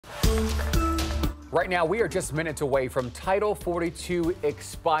Right now, we are just minutes away from Title 42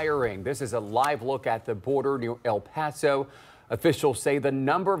 expiring. This is a live look at the border near El Paso. Officials say the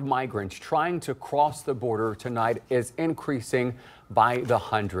number of migrants trying to cross the border tonight is increasing by the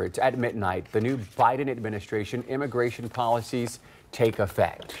hundreds. At midnight, the new Biden administration immigration policies take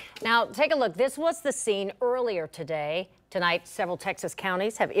effect. Now, take a look. This was the scene earlier today. Tonight, several Texas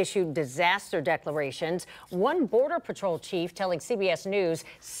counties have issued disaster declarations. One Border Patrol chief telling CBS News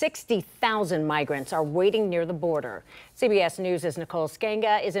 60,000 migrants are waiting near the border. CBS News' Nicole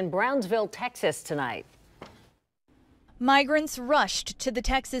Skenga is in Brownsville, Texas tonight. Migrants rushed to the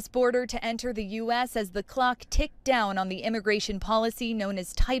Texas border to enter the U.S. as the clock ticked down on the immigration policy known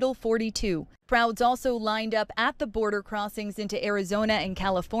as Title 42. Crowds also lined up at the border crossings into Arizona and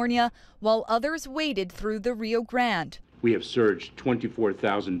California, while others waded through the Rio Grande. We have surged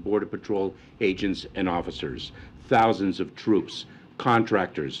 24,000 Border Patrol agents and officers, thousands of troops,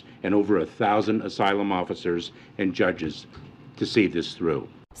 contractors, and over 1,000 asylum officers and judges to see this through.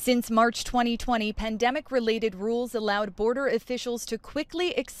 Since March 2020, pandemic-related rules allowed border officials to quickly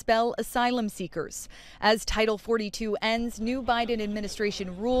expel asylum seekers. As Title 42 ends, new Biden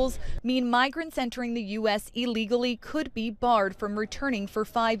administration rules mean migrants entering the U.S. illegally could be barred from returning for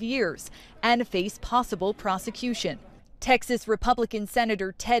 5 years and face possible prosecution. Texas Republican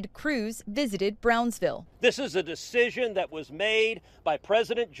Senator Ted Cruz visited Brownsville. This is a decision that was made by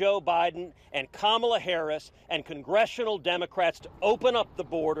President Joe Biden and Kamala Harris and congressional Democrats to open up the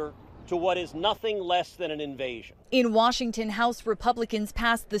border to what is nothing less than an invasion. In Washington, House Republicans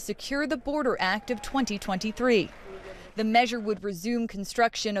passed the Secure the Border Act of 2023. The measure would resume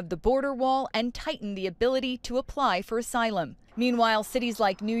construction of the border wall and tighten the ability to apply for asylum. Meanwhile, cities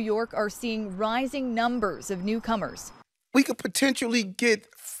like New York are seeing rising numbers of newcomers. We could potentially get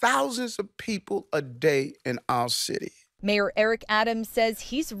thousands of people a day in our city. Mayor Eric Adams says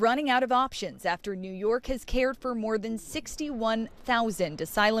he's running out of options after New York has cared for more than 61,000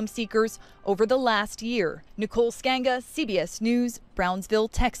 asylum seekers over the last year. Nicole Skenga, CBS News, Brownsville,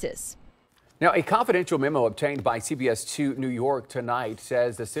 Texas. Now, a confidential memo obtained by CBS 2 New York tonight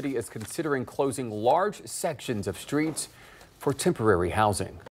says the city is considering closing large sections of streets for temporary housing.